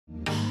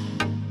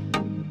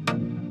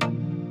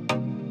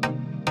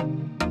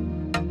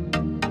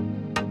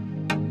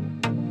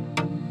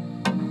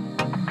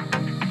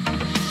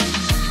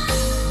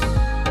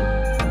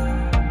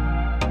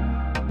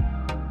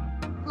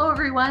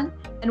everyone,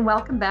 and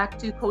welcome back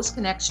to Coast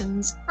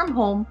Connections from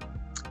Home.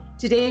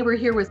 Today we're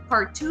here with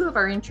part 2 of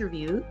our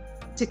interview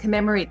to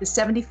commemorate the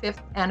 75th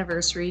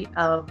anniversary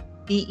of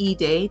VE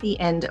Day, the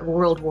end of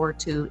World War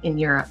II in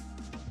Europe.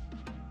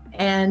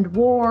 And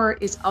war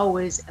is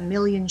always a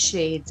million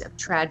shades of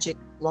tragic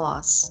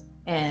loss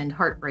and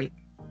heartbreak,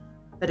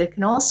 but it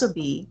can also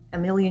be a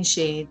million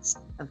shades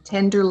of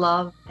tender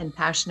love and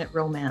passionate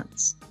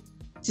romance.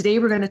 Today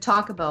we're going to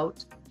talk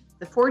about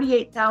the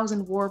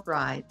 48,000 war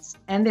brides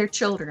and their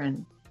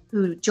children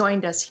who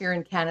joined us here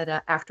in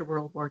Canada after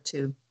World War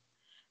II.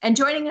 And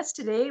joining us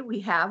today, we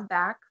have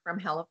back from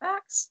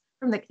Halifax,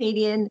 from the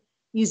Canadian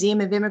Museum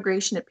of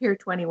Immigration at Pier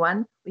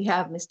 21, we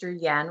have Mr.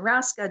 Jan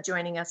Raska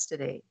joining us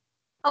today.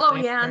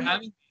 Hello, Jan.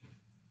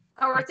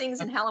 How are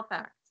things in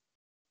Halifax?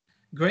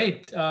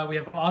 Great. We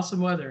have awesome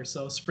weather,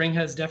 so spring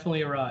has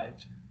definitely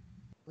arrived.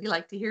 We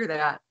like to hear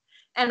that.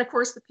 And of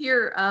course, the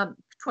Pier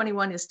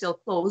 21 is still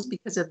closed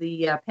because of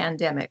the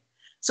pandemic.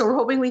 So we're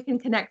hoping we can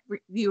connect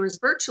viewers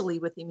virtually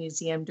with the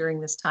museum during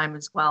this time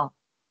as well.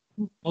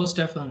 Most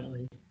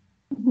definitely.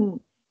 Mm-hmm.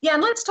 Yeah,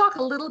 and let's talk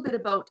a little bit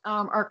about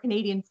our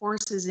Canadian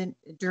forces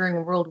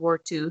during World War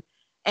II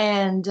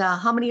and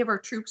how many of our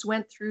troops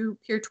went through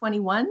Pier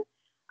 21.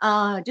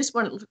 Just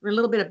want a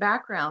little bit of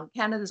background.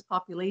 Canada's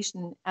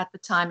population at the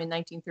time in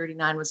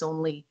 1939 was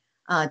only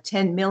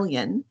 10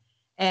 million.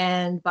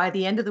 And by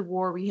the end of the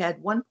war, we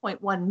had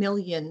 1.1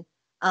 million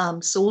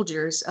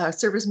soldiers,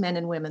 servicemen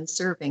and women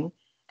serving.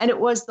 And it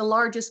was the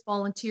largest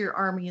volunteer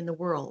army in the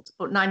world.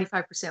 About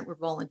 95% were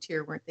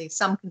volunteer, weren't they?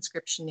 Some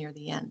conscription near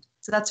the end.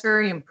 So that's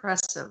very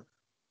impressive.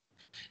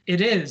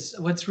 It is.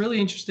 What's really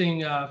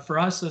interesting for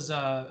us as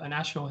a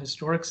National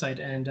Historic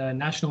Site and a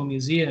National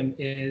Museum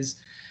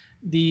is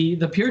the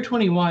Pier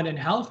 21 in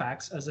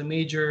Halifax as a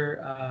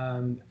major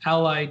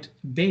Allied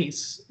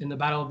base in the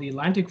Battle of the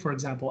Atlantic, for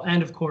example,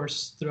 and of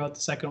course throughout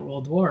the Second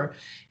World War,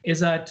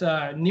 is that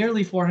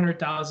nearly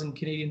 400,000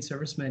 Canadian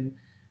servicemen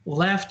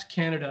left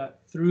Canada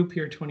through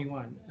Pier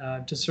 21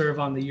 to serve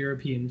on the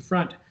European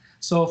front.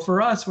 So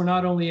for us, we're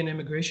not only an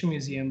immigration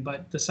museum,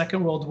 but the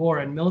Second World War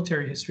and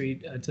military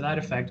history to that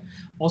effect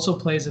also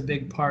plays a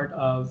big part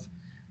of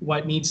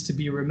what needs to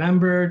be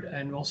remembered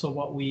and also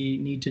what we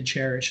need to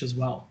cherish as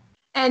well.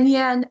 And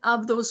Jan,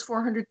 of those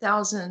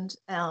 400,000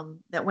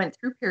 that went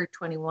through Pier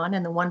 21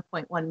 and the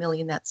 1.1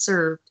 million that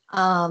served,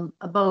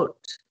 about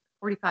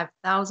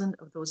 45,000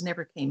 of those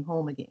never came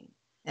home again.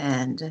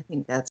 And I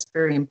think that's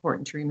very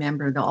important to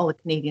remember, all the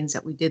Canadians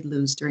that we did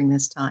lose during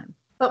this time.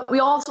 But we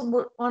also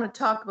want to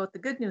talk about the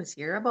good news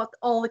here, about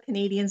all the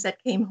Canadians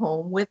that came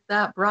home with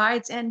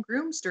brides and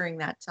grooms during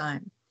that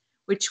time,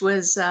 which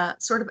was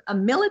sort of a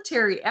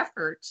military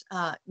effort,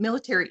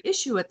 military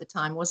issue at the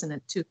time, wasn't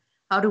it, to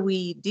how do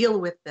we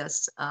deal with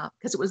this?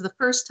 Because it was the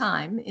first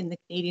time in the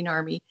Canadian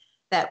Army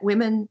that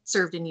women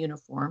served in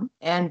uniform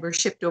and were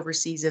shipped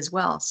overseas as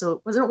well. So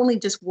it wasn't only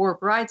just war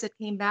brides that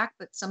came back,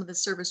 but some of the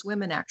service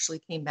women actually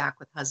came back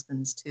with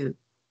husbands too.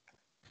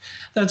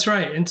 That's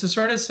right. And to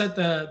sort of set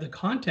the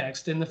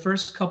context, in the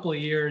first couple of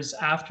years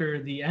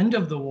after the end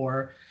of the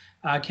war,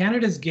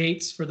 Canada's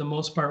gates, for the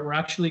most part, were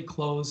actually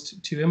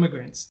closed to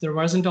immigrants. There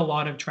wasn't a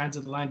lot of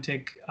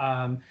transatlantic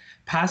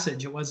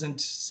passage. It wasn't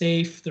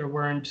safe. There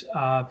weren't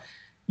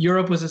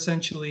Europe was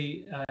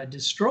essentially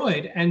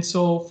destroyed. And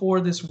so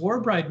for this war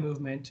bride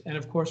movement and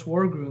of course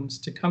war grooms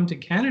to come to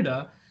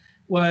Canada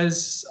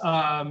was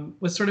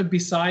sort of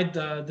beside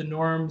the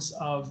norms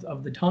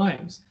of the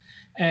times.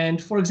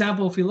 And for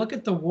example, if we look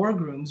at the war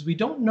grooms, we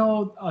don't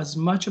know as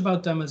much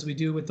about them as we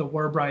do with the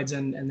war brides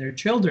and their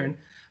children,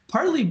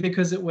 partly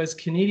because it was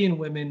Canadian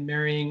women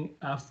marrying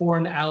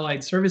foreign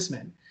allied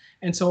servicemen.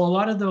 And so a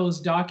lot of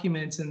those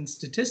documents and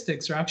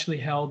statistics are actually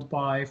held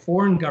by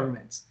foreign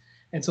governments.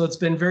 And so it's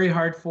been very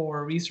hard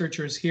for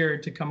researchers here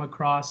to come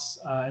across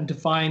and to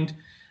find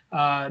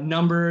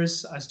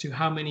numbers as to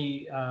how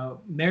many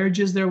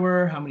marriages there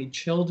were, how many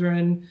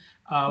children,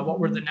 what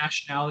were the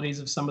nationalities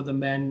of some of the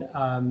men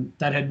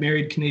that had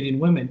married Canadian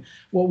women.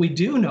 What we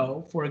do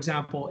know, for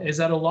example, is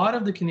that a lot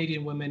of the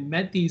Canadian women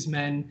met these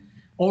men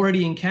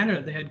already in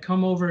Canada. They had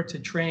come over to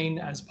train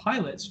as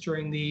pilots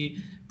during the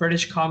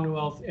British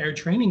Commonwealth Air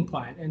Training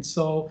Plan. And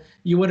so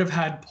you would have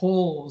had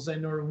Poles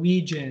and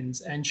Norwegians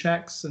and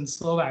Czechs and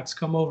Slovaks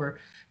come over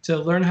to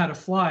learn how to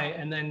fly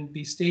and then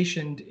be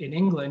stationed in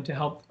England to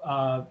help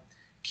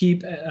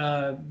keep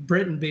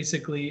Britain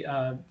basically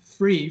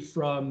free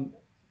from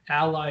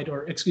Allied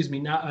or,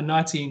 a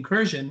Nazi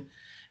incursion.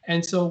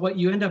 And so what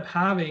you end up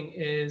having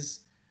is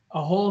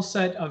a whole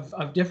set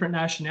of different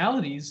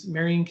nationalities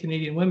marrying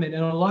Canadian women.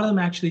 And a lot of them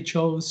actually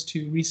chose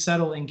to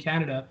resettle in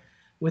Canada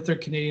with their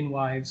Canadian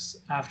wives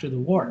after the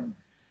war.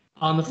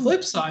 On the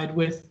flip side,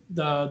 with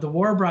the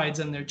war brides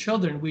and their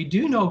children, we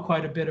do know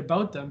quite a bit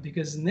about them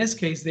because in this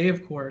case, they,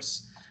 of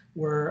course,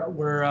 were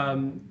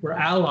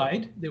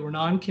Allied. They were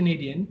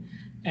non-Canadian,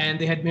 and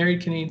they had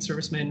married Canadian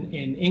servicemen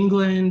in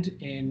England,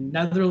 in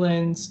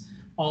Netherlands,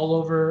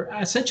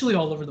 essentially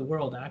all over the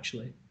world,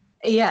 actually.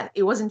 Yeah,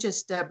 it wasn't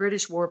just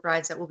British war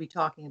brides that we'll be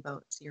talking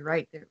about. So you're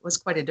right, there was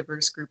quite a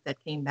diverse group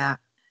that came back.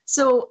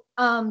 So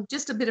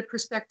just a bit of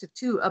perspective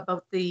too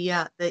about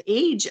the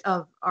age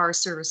of our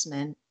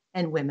servicemen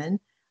and women.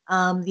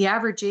 The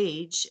average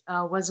age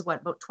was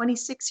what, about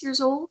 26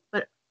 years old,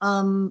 but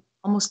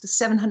almost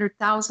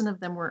 700,000 of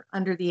them were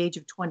under the age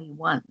of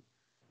 21.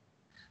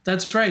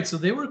 That's right. So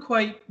they were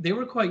quite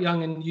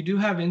young, and you do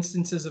have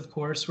instances, of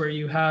course, where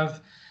you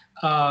have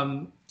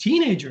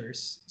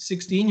teenagers,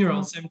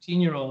 16-year-olds,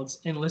 17-year-olds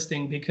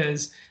enlisting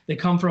because they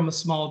come from a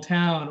small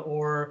town,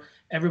 or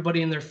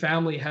everybody in their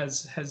family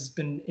has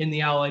been in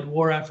the Allied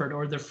war effort,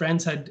 or their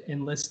friends had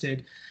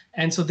enlisted.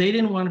 And so they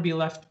didn't want to be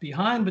left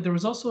behind. But there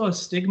was also a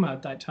stigma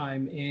at that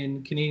time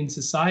in Canadian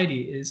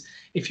society, is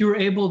if you were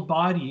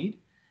able-bodied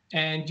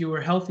and you were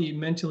healthy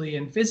mentally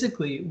and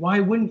physically, why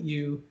wouldn't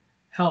you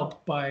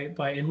help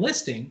by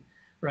enlisting?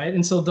 Right.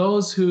 And so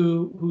those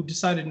who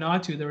decided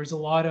not to, there was a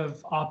lot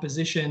of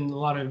opposition, a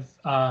lot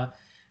of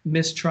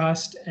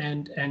mistrust,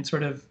 and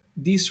sort of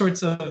these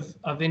sorts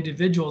of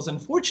individuals,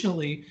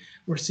 unfortunately,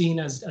 were seen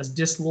as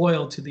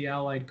disloyal to the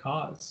Allied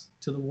cause,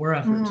 to the war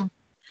effort.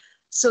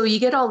 So you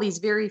get all these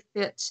very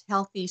fit,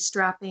 healthy,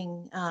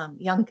 strapping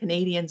young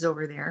Canadians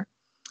over there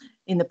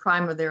in the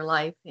prime of their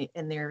life,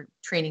 and they're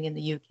training in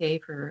the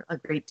UK for a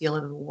great deal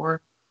of the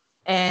war.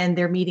 And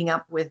they're meeting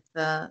up with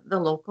the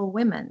local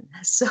women.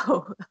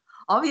 So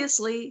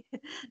obviously,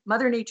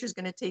 Mother Nature is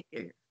going to take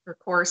her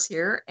course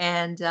here,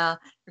 and they're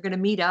going to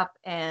meet up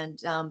and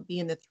be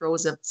in the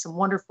throes of some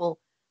wonderful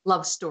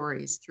love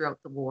stories throughout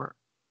the war.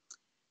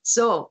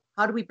 So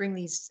how do we bring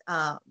these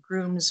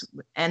grooms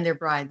and their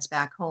brides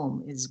back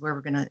home is where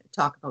we're going to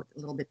talk about a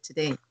little bit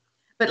today.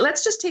 But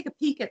let's just take a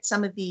peek at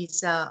some of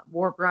these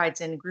war brides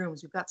and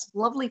grooms. We've got some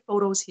lovely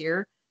photos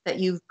here that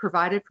you've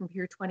provided from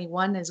Pier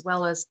 21, as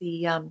well as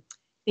the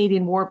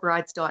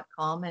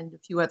CanadianWarBrides.com and a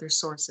few other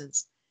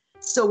sources.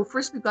 So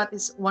first, we've got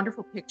this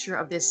wonderful picture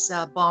of this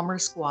bomber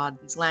squad,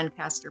 these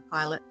Lancaster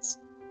pilots,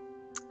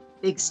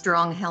 big,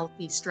 strong,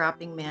 healthy,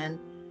 strapping men,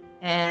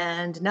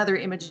 and another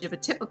image of a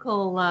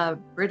typical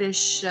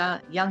British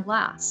young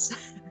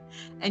lass.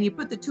 And you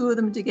put the two of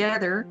them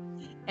together,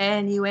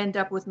 and you end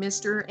up with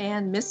Mr.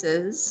 and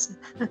Mrs.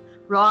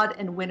 Rod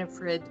and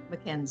Winifred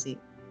Mackenzie.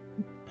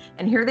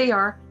 And here they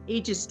are,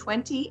 ages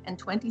 20 and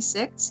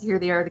 26. Here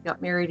they are, they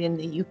got married in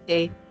the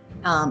UK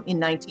in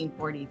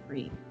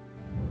 1943.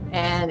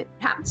 And it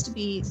happens to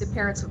be the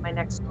parents of my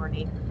next door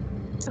neighbor.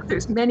 So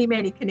there's many,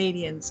 many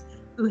Canadians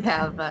who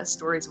have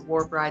stories of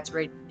war brides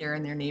right there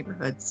in their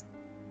neighborhoods.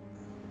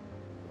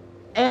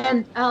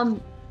 And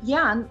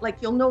yeah, like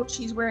you'll note,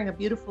 she's wearing a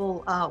beautiful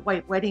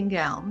white wedding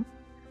gown.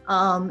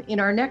 In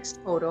our next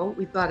photo,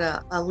 we've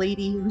got a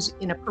lady who's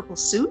in a purple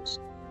suit.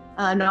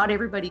 Not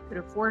everybody could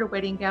afford a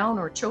wedding gown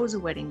or chose a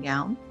wedding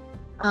gown.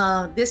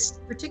 This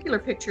particular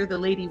picture, the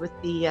lady with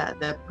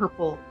the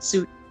purple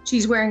suit,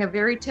 she's wearing a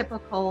very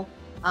typical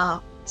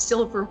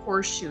silver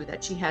horseshoe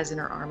that she has in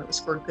her arm. It was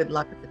for good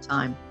luck at the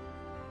time.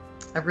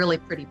 A really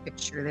pretty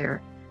picture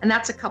there. And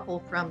that's a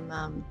couple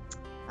from,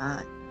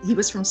 he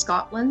was from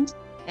Scotland,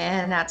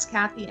 and that's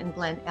Kathy and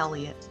Glenn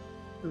Elliott,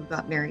 who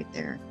got married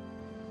there.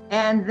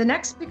 And the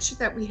next picture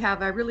that we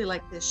have, I really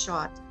like this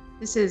shot.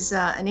 This is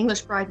an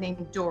English bride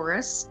named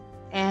Doris,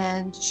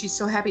 and she's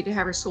so happy to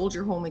have her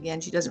soldier home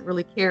again. She doesn't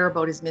really care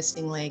about his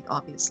missing leg,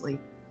 obviously.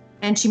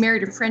 And she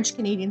married a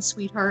French-Canadian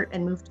sweetheart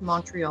and moved to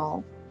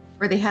Montreal,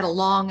 where they had a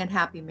long and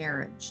happy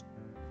marriage.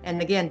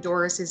 And again,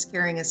 Doris is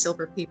carrying a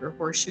silver paper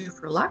horseshoe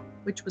for luck,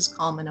 which was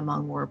common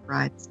among war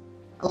brides.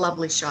 A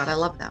lovely shot. I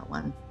love that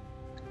one.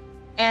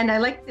 And I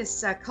like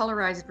this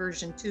colorized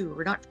version too.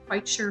 We're not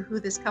quite sure who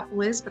this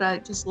couple is, but I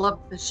just love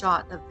the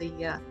shot of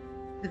the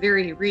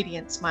very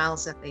radiant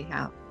smiles that they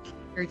have.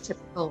 Very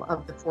typical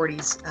of the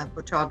 40s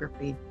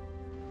photography.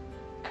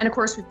 And of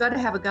course, we've got to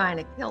have a guy in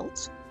a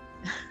kilt.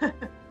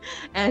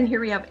 And here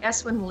we have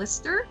Eswin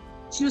Lister.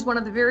 She was one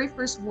of the very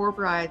first war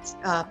brides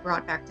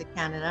brought back to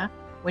Canada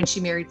when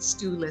she married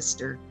Stu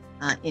Lister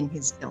in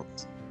his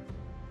kilt.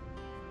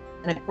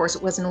 And of course,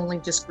 it wasn't only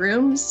just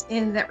grooms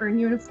that were in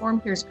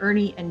uniform. Here's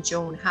Ernie and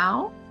Joan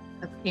Howe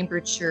of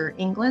Cambridgeshire,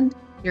 England.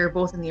 They were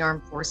both in the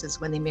armed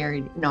forces when they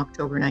married in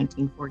October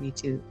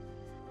 1942.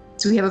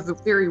 So we have a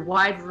very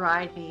wide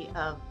variety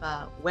of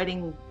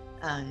wedding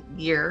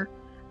gear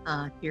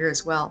here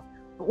as well.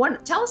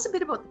 But tell us a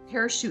bit about the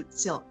parachute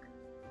silk.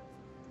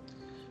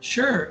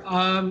 Sure.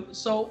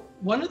 So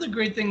one of the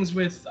great things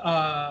with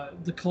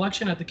the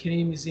collection at the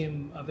Canadian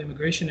Museum of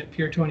Immigration at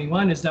Pier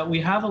 21 is that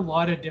we have a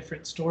lot of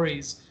different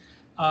stories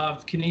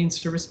of Canadian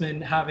servicemen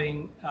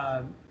having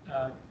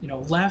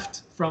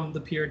left from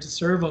the pier to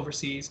serve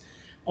overseas,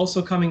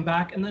 also coming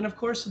back, and then of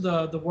course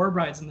the war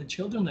brides and the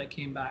children that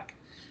came back.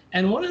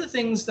 And one of the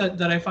things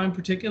that I find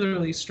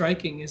particularly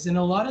striking is in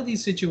a lot of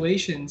these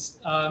situations,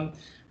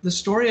 the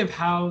story of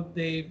how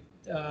the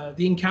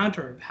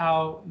encounter of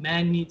how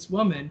man meets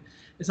woman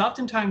is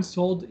oftentimes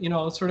told,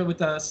 sort of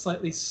with a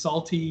slightly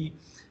salty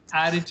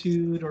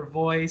attitude or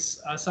voice,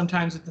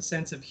 sometimes with a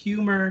sense of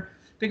humor,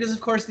 because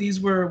of course these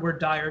were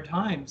dire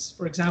times.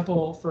 For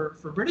example,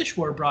 for British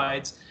war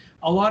brides,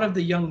 a lot of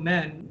the young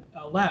men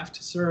left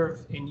to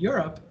serve in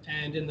Europe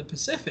and in the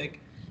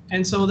Pacific,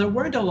 And so there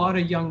weren't a lot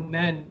of young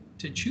men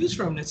to choose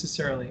from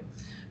necessarily.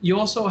 You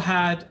also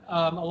had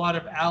a lot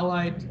of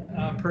allied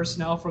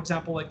personnel, for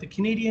example, like the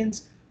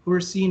Canadians, who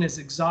were seen as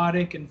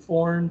exotic and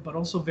foreign, but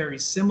also very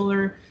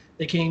similar.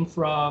 They came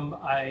from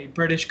a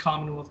British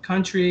Commonwealth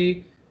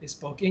country. They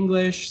spoke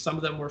English. Some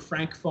of them were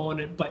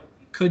Francophone, but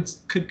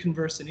could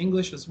converse in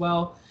English as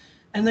well.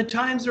 And at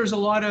times there's a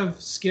lot of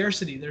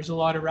scarcity. There's a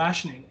lot of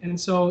rationing. And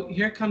so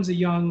here comes a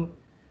young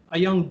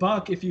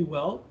buck, if you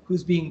will,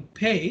 who's being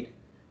paid,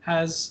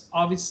 has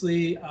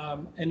obviously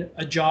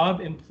a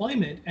job,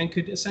 employment, and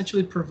could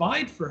essentially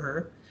provide for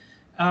her,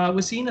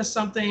 was seen as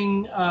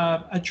something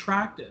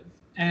attractive.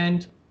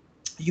 And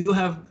you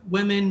have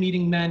women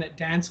meeting men at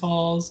dance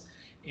halls,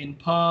 in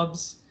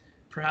pubs,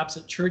 perhaps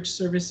at church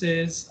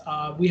services.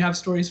 We have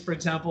stories, for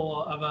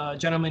example, of a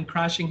gentleman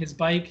crashing his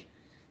bike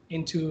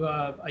into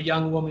a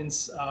young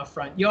woman's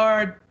front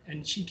yard,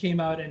 and she came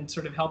out and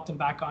sort of helped him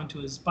back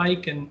onto his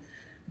bike, and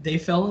they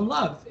fell in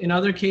love. In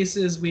other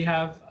cases, we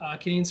have a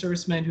Canadian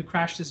serviceman who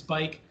crashed his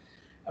bike,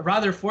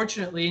 rather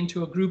fortunately,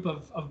 into a group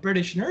of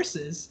British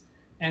nurses,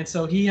 and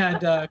so he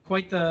had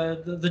quite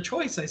the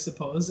choice, I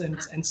suppose,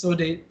 and so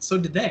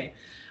did they.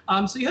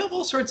 So you have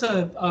all sorts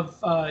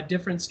of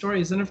different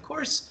stories, and of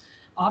course,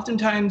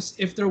 oftentimes,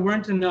 if there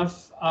weren't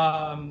enough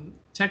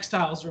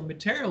textiles or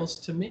materials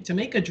to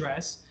make a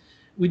dress,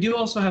 we do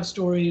also have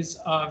stories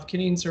of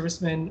Canadian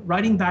servicemen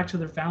writing back to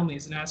their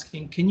families and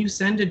asking, can you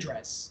send a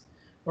dress?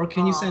 Or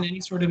can you send any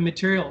sort of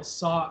materials,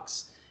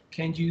 socks?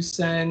 Can you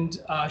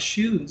send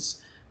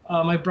shoes?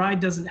 My bride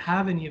doesn't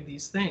have any of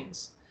these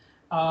things.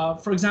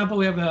 For example,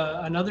 we have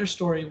another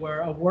story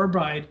where a war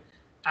bride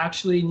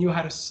actually knew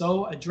how to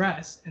sew a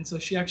dress, and so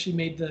she actually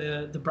made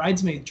the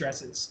bridesmaid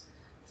dresses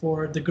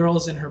for the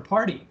girls in her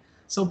party.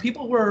 So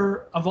people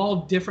were of all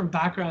different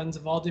backgrounds,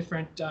 of all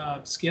different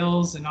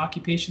skills and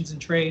occupations and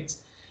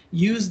trades,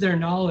 used their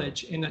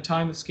knowledge in a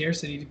time of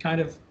scarcity to kind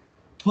of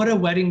put a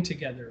wedding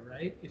together,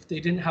 right? If they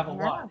didn't have a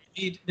lot,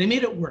 they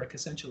made it work,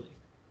 essentially.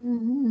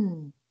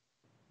 Mm-hmm.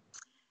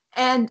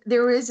 And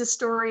there is a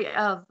story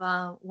of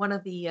one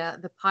of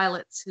the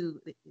pilots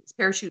who his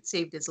parachute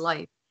saved his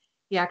life.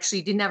 He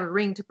actually didn't have a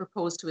ring to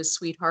propose to his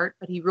sweetheart,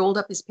 but he rolled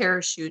up his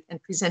parachute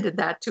and presented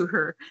that to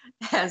her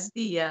as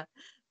the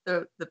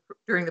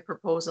during the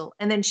proposal,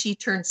 and then she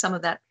turned some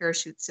of that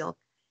parachute silk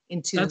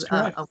into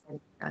a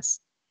wedding dress.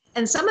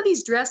 And some of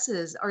these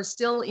dresses are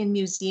still in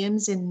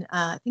museums, and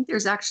I think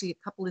there's actually a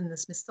couple in the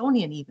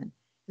Smithsonian even,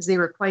 because they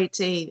were quite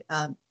a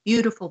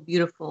beautiful,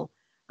 beautiful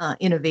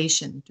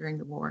innovation during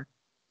the war.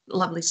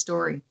 Lovely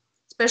story,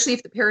 especially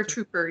if the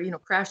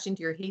paratrooper, crashed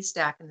into your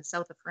haystack in the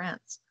south of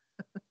France.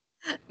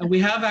 And we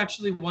have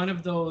actually one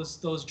of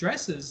those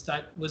dresses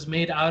that was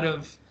made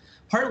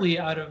partly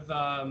out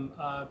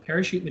of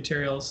parachute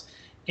materials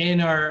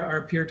in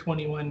our Pier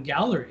 21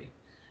 gallery.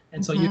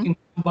 And so you can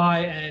come by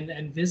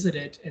and visit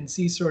it and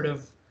see sort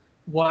of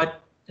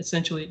what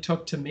essentially it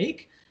took to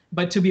make.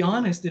 But to be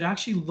honest, it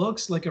actually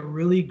looks like a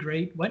really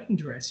great wedding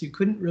dress. You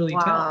couldn't really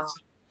tell. So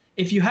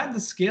if you had the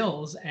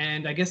skills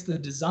and I guess the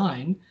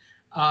design,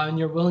 and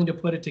you're willing to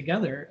put it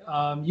together,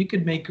 you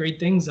could make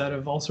great things out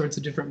of all sorts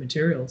of different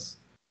materials.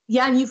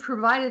 Yeah, and you've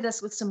provided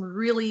us with some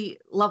really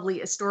lovely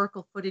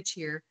historical footage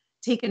here,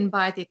 taken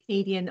by the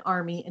Canadian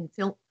Army and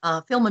Film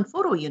and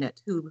Photo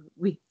Unit, who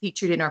we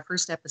featured in our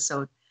first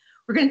episode.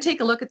 We're going to take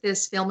a look at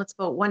this film. It's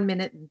about 1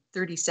 minute and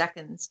 30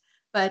 seconds,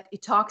 but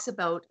it talks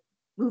about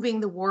moving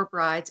the war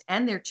brides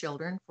and their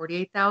children,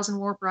 48,000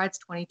 war brides,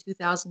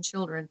 22,000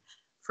 children,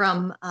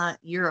 from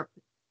Europe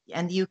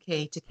and the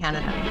UK to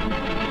Canada.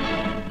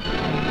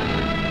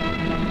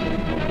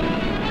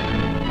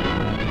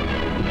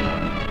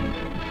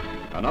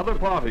 Another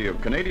party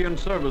of Canadian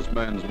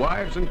servicemen's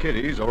wives and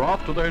kiddies are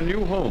off to their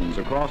new homes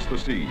across the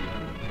sea.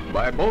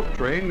 By boat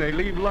train, they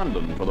leave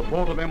London for the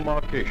port of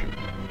embarkation.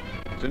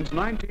 Since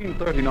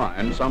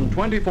 1939, some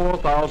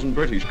 24,000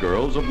 British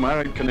girls have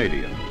married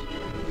Canadians.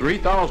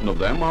 3,000 of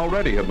them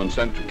already have been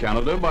sent to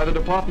Canada by the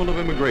Department of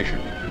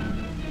Immigration.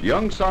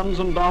 Young sons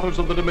and daughters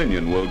of the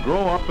Dominion will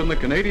grow up in the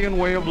Canadian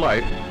way of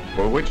life,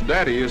 for which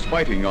Daddy is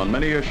fighting on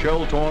many a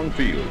shell-torn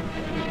field.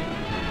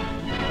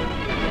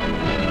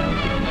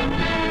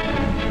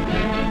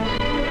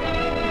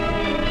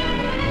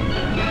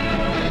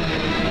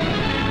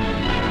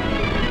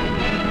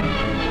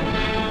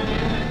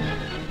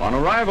 On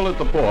arrival at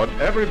the port,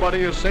 everybody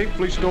is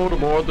safely stowed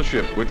aboard the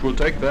ship, which will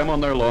take them on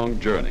their long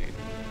journey.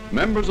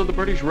 Members of the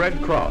British Red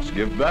Cross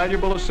give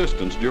valuable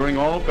assistance during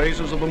all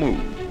phases of the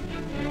move.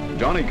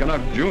 Johnny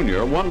Canuck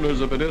Jr. wonders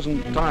if it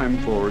isn't time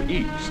for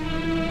eats.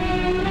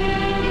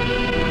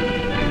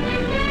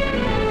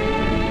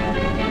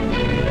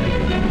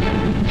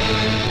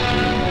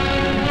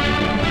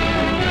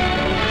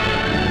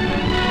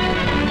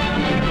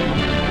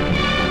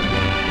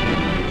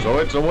 So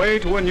it's away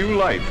to a new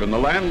life in the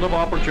land of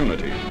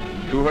opportunity.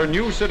 To her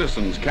new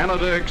citizens,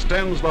 Canada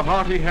extends the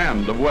hearty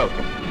hand of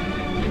welcome.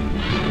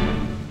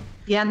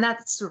 Yeah, and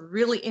that's a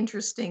really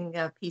interesting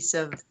piece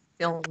of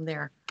film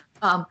there.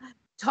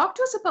 Talk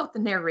to us about the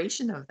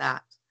narration of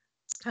that.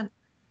 It's kind of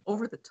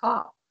over the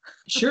top.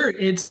 Sure.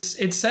 It's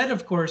said,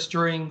 of course,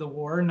 during the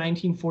war in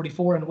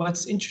 1944. And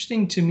what's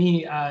interesting to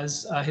me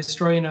as a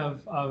historian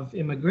of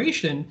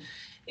immigration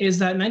is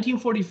that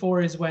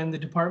 1944 is when the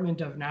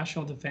Department of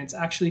National Defense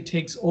actually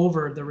takes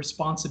over the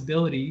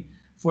responsibility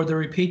for the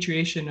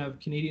repatriation of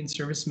Canadian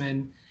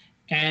servicemen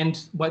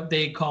and what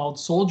they called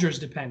soldiers'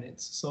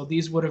 dependents. So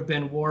these would have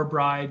been war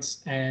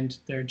brides and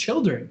their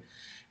children.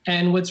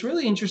 And what's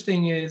really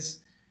interesting is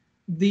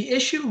the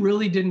issue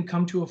really didn't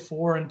come to a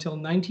fore until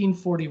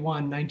 1941,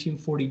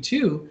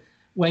 1942,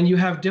 when you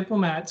have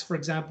diplomats, for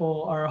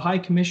example, our High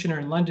Commissioner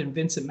in London,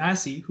 Vincent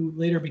Massey, who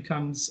later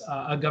becomes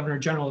a Governor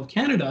General of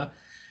Canada,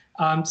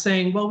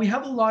 saying, well, we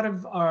have a lot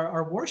of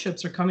our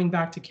warships are coming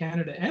back to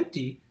Canada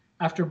empty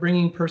after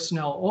bringing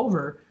personnel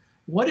over.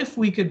 What if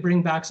we could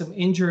bring back some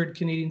injured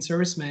Canadian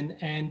servicemen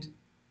and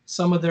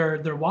some of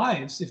their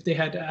wives if they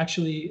had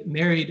actually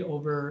married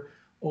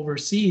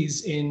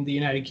overseas in the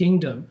United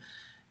Kingdom?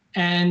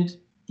 And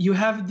you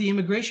have the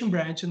immigration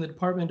branch and the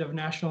Department of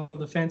National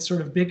Defense sort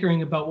of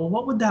bickering about, well,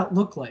 what would that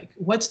look like?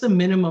 What's the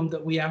minimum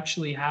that we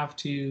actually have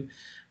to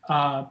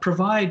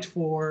provide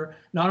for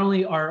not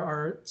only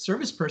our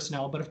service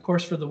personnel, but of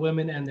course for the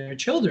women and their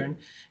children?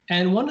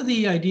 And one of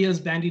the ideas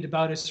bandied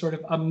about is sort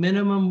of a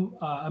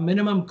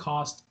minimum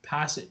cost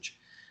passage.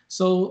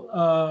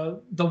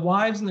 So the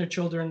wives and their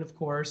children, of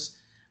course,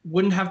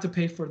 wouldn't have to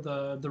pay for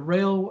the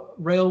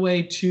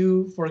railway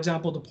to, for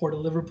example, the Port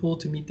of Liverpool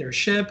to meet their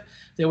ship.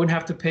 They wouldn't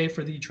have to pay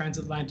for the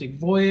transatlantic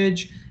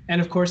voyage.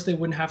 And of course, they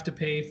wouldn't have to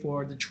pay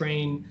for the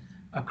train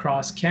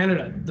across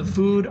Canada. The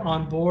food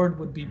on board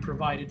would be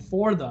provided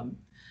for them.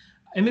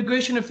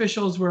 Immigration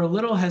officials were a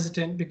little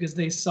hesitant because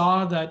they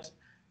saw that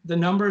the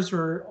numbers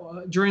were,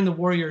 during the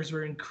war years,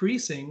 were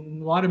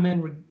increasing. A lot of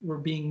men were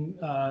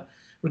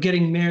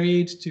getting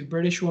married to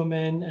British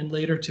women and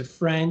later to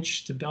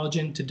French, to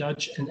Belgian, to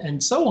Dutch,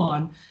 and so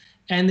on.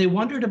 And they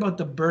wondered about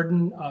the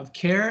burden of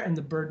care and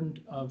the burden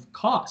of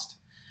cost.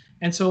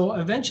 And so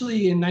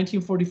eventually in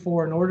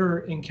 1944, an order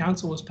in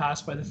council was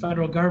passed by the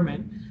federal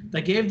government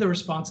that gave the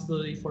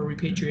responsibility for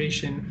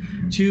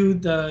repatriation to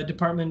the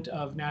Department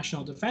of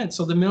National Defense.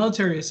 So the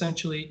military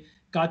essentially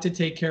got to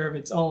take care of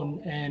its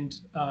own,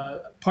 and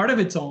part of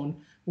its own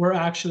were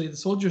actually the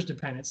soldiers'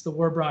 dependents, the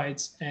war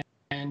brides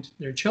and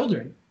their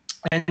children.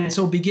 And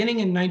so beginning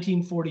in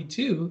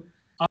 1942,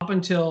 up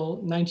until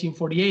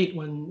 1948,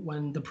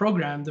 when the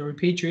program, the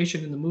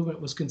repatriation and the movement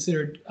was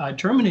considered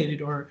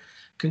terminated or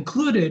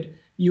concluded,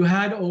 you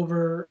had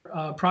over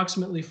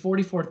approximately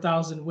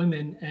 44,000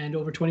 women and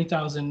over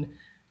 20,000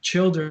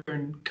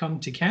 children come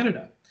to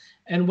Canada.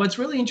 And what's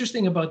really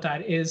interesting about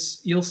that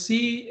is you'll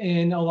see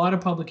in a lot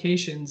of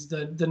publications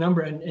the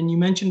number, and you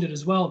mentioned it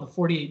as well, the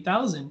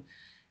 48,000,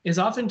 is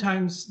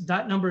oftentimes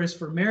that number is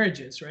for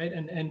marriages, right?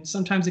 And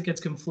sometimes it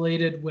gets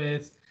conflated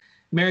with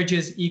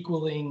marriages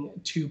equaling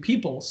two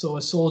people, so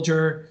a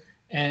soldier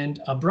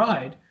and a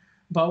bride.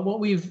 But what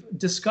we've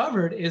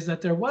discovered is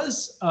that there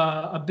was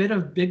a bit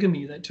of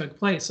bigamy that took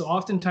place. So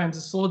oftentimes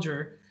a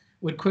soldier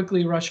would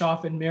quickly rush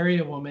off and marry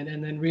a woman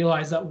and then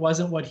realize that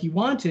wasn't what he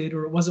wanted,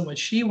 or it wasn't what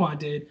she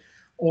wanted,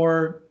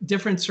 or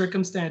different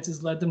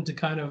circumstances led them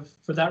to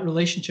for that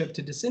relationship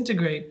to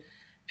disintegrate.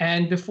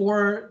 And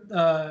before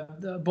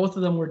both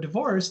of them were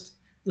divorced,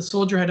 the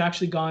soldier had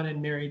actually gone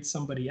and married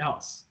somebody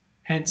else.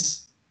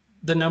 Hence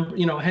the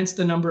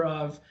number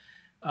of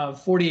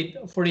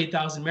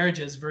 48,000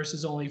 marriages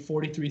versus only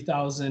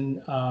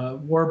 43,000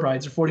 war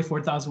brides, or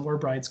 44,000 war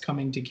brides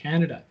coming to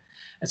Canada.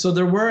 And so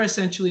there were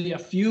essentially a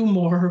few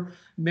more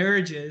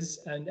marriages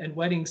and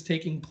weddings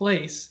taking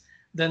place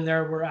than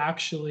there were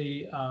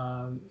actually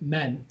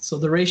men. So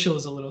the ratio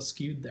is a little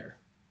skewed there.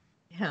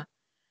 Yeah,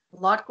 a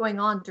lot going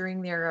on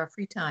during their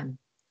free time,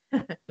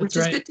 which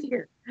is good to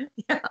hear.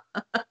 Yeah.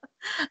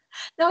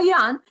 Now,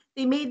 Jan,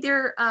 they made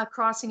their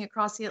crossing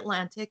across the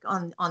Atlantic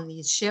on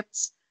these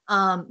ships,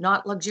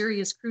 not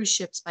luxurious cruise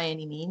ships by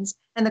any means.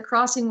 And the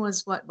crossing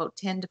was about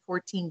 10 to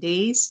 14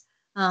 days,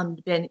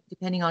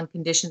 depending on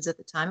conditions at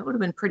the time. It would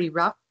have been pretty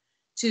rough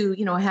to,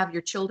 have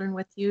your children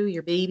with you,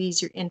 your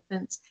babies, your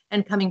infants,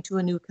 and coming to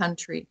a new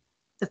country.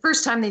 The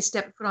first time they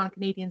stepped foot on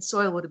Canadian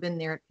soil would have been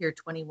there at Pier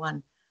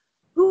 21.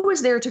 Who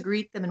was there to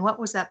greet them, and what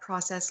was that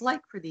process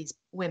like for these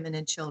women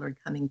and children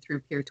coming through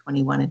Pier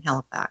 21 in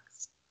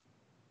Halifax?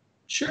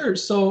 Sure.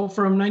 So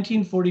from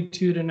 1942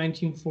 to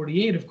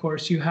 1948, of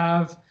course, you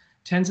have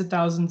tens of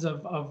thousands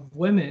of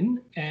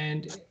women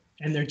and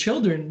their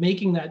children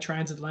making that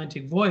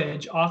transatlantic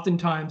voyage.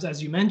 Oftentimes,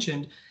 as you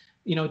mentioned,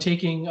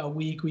 taking a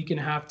week and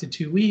a half to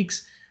 2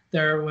 weeks.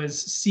 There was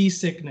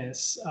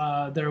seasickness.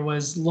 There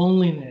was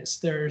loneliness.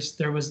 There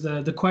was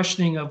the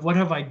questioning of, what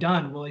have I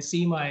done? Will I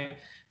see my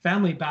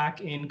family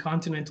back in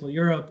continental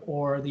Europe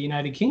or the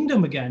United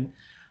Kingdom again?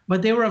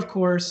 But they were, of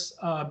course,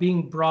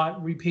 being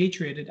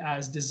repatriated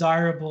as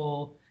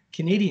desirable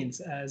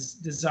Canadians, as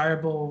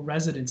desirable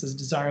residents, as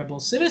desirable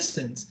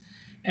citizens.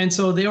 And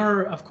so they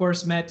were, of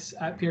course, met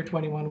at Pier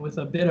 21 with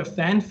a bit of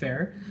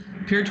fanfare.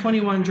 Pier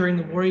 21 during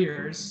the war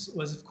years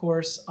was, of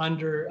course,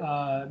 under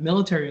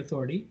military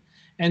authority.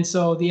 And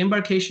so the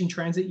Embarkation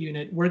Transit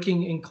Unit,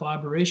 working in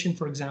collaboration,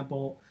 for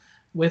example,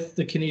 with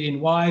the Canadian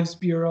Wives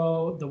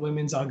Bureau, the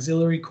Women's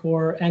Auxiliary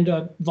Corps,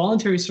 and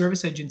voluntary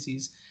service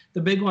agencies.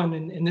 The big one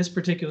in this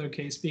particular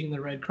case being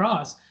the Red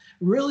Cross,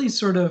 really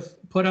sort of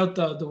put out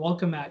the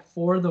welcome mat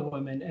for the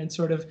women and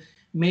sort of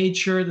made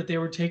sure that they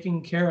were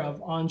taken care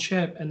of on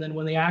ship. And then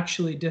when they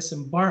actually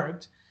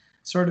disembarked,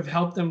 sort of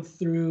helped them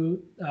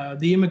through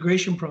the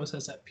immigration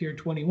process at Pier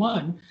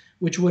 21,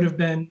 which would have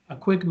been a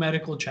quick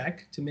medical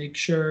check to make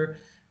sure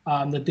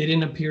that they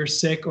didn't appear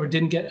sick or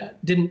didn't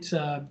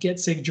get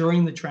sick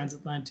during the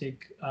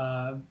transatlantic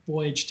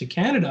voyage to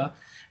Canada,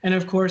 and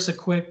of course a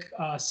quick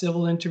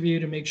civil interview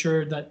to make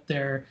sure that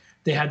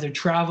they had their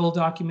travel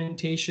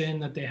documentation,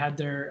 that they had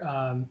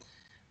their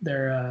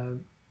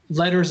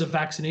letters of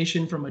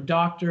vaccination from a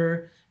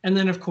doctor, and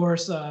then of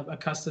course a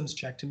customs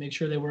check to make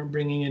sure they weren't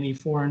bringing any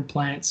foreign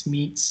plants,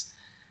 meats,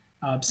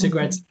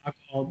 cigarettes,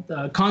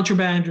 alcohol,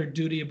 contraband or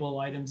dutiable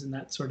items, and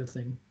that sort of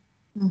thing.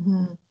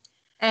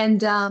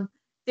 And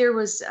there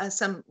was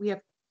we have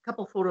a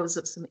couple photos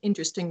of some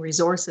interesting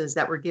resources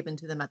that were given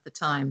to them at the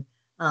time.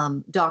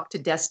 Dock to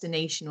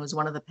Destination was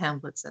one of the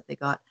pamphlets that they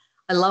got.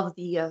 I love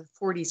the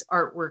 40s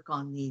artwork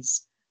on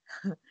these.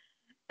 And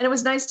it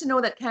was nice to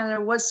know that Canada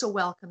was so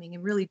welcoming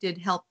and really did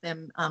help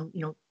them,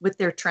 with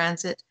their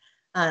transit.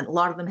 And a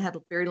lot of them had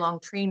very long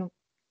train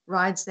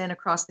rides then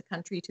across the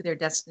country to their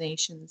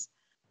destinations.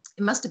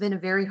 It must have been a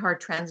very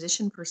hard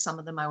transition for some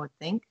of them, I would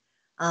think.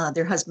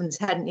 Their husbands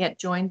hadn't yet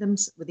joined them.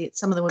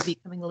 Some of them would be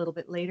coming a little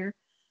bit later.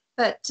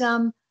 But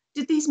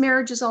did these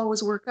marriages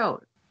always work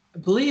out? I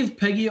believe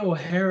Peggy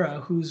O'Hara,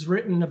 who's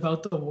written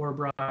about the war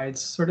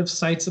brides, sort of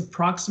cites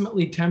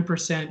approximately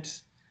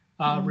 10%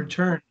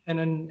 return.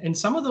 And in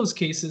some of those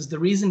cases, the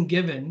reason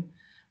given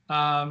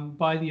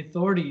by the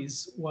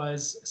authorities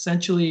was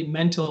essentially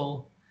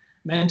mental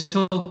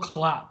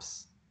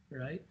collapse,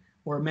 right?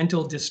 Or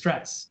mental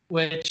distress,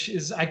 which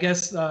is, I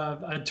guess,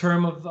 a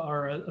term of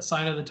or a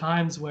sign of the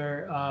times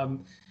where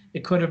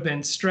it could have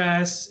been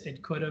stress.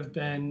 It could have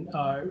been,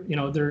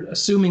 they're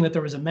assuming that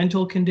there was a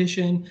mental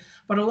condition.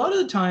 But a lot of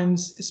the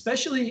times,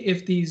 especially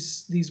if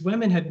these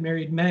women had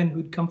married men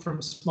who'd come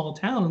from small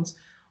towns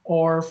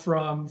or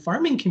from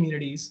farming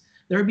communities,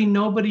 there would be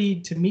nobody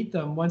to meet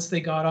them once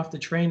they got off the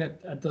train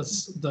at the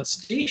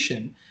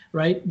station,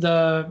 right?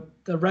 The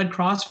Red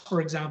Cross,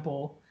 for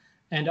example,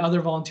 and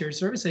other volunteer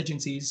service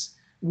agencies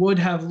would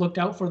have looked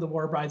out for the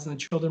war brides and the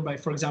children by,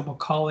 for example,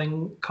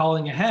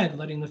 calling ahead,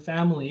 letting the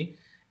family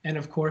and,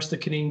 of course, the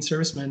Canadian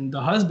serviceman, the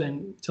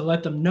husband, to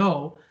let them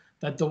know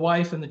that the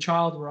wife and the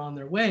child were on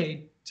their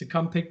way to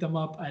come pick them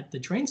up at the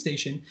train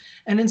station.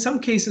 And in some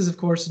cases, of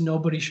course,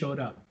 nobody showed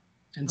up.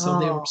 And so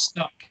they were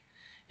stuck.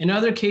 In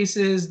other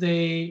cases,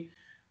 they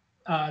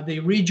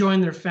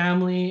rejoined their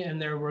family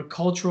and there were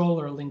cultural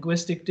or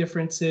linguistic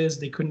differences.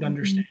 They couldn't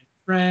understand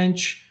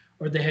French,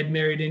 or they had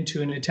married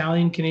into an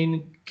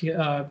Italian-Canadian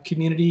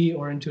community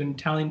or into an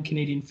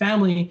Italian-Canadian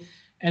family.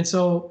 And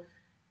so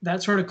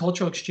that sort of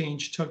cultural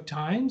exchange took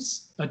time,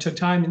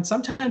 and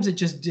sometimes it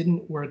just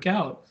didn't work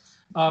out.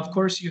 Of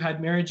course, you had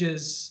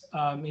marriages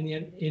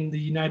in the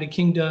United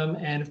Kingdom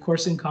and, of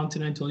course, in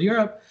continental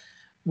Europe,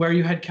 where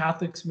you had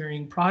Catholics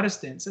marrying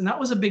Protestants. And that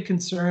was a big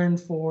concern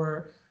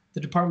for the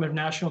Department of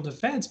National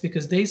Defense,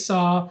 because they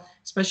saw,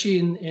 especially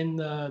in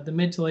the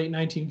mid to late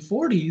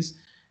 1940s,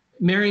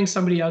 marrying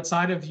somebody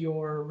outside of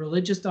your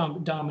religious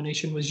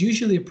domination was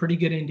usually a pretty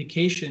good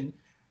indication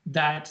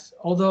that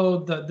although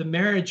the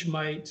marriage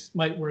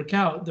might work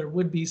out, there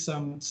would be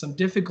some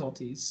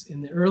difficulties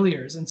in the early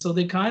years. And so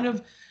they kind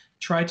of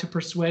tried to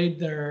persuade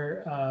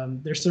their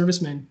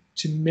servicemen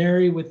to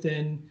marry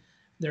within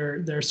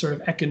their sort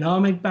of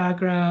economic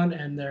background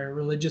and their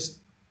religious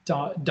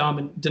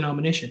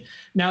denomination.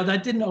 Now,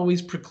 that didn't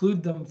always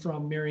preclude them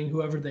from marrying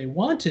whoever they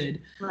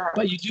wanted, right.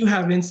 But you do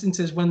have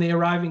instances when they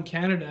arrive in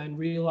Canada and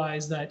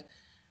realize that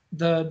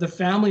the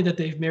family that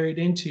they've married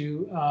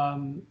into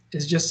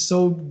is just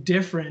so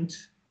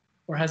different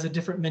or has a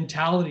different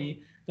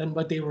mentality than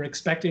what they were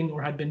expecting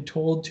or had been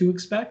told to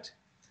expect.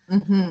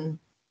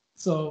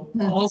 So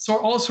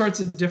all sorts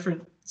of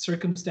different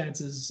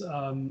circumstances,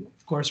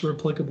 of course, were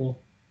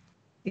applicable.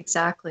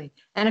 Exactly.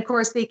 And of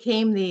course, they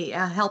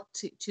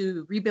helped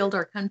to rebuild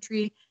our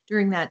country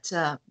during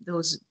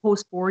those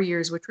post-war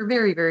years, which were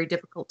very, very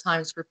difficult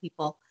times for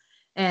people.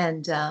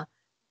 And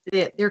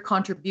their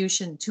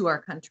contribution to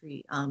our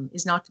country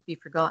is not to be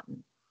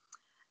forgotten.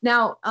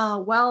 Now,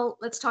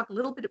 let's talk a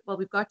little bit,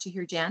 we've got you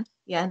here, Jan.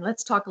 Yeah, and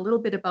let's talk a little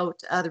bit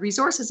about the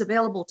resources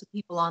available to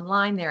people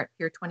online there at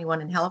Pier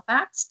 21 in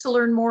Halifax to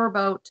learn more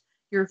about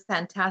your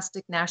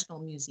fantastic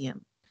National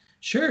Museum.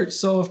 Sure.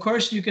 So, of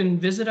course, you can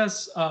visit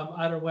us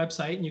at our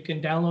website, and you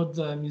can download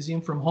the Museum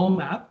from Home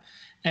app.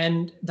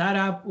 And that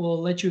app will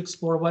let you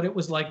explore what it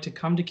was like to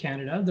come to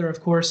Canada. There are,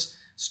 of course,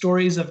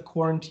 stories of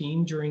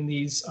quarantine during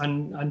these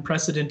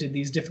unprecedented,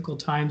 these difficult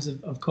times of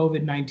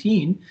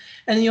COVID-19.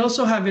 And you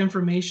also have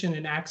information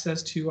and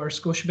access to our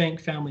Scotiabank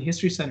Family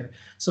History Center.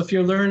 So if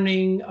you're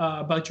learning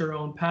about your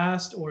own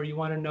past, or you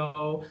want to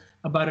know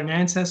about an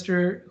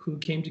ancestor who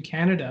came to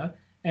Canada,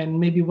 and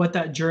maybe what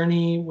that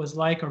journey was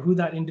like or who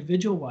that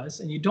individual was,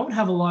 and you don't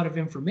have a lot of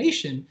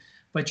information,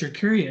 but you're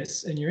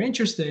curious and you're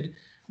interested,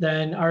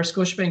 then our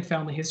Scotiabank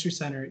Family History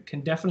Center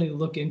can definitely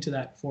look into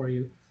that for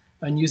you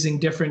and using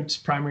different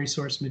primary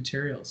source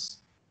materials.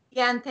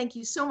 Jan, thank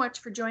you so much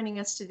for joining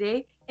us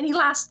today. Any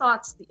last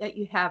thoughts that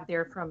you have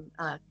there from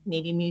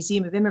Canadian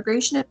Museum of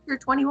Immigration at Pier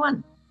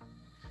 21?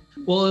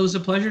 Well, it was a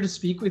pleasure to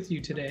speak with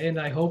you today, and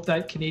I hope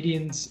that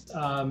Canadians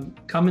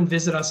come and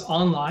visit us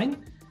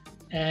online,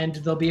 and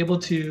they'll be able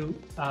to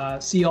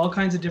see all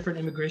kinds of different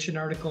immigration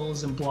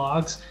articles and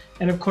blogs,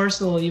 and of course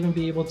they'll even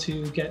be able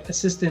to get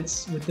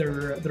assistance with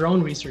their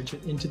own research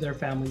into their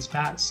family's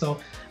past. So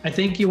I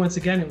thank you once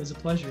again. It was a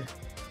pleasure.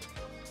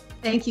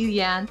 Thank you,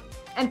 Jan.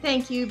 And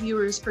thank you,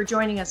 viewers, for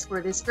joining us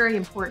for this very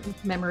important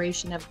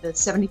commemoration of the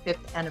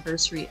 75th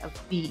anniversary of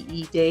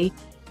VE Day,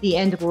 the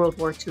end of World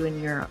War II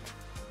in Europe.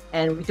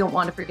 And we don't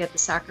want to forget the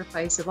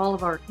sacrifice of all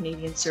of our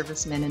Canadian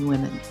servicemen and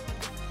women.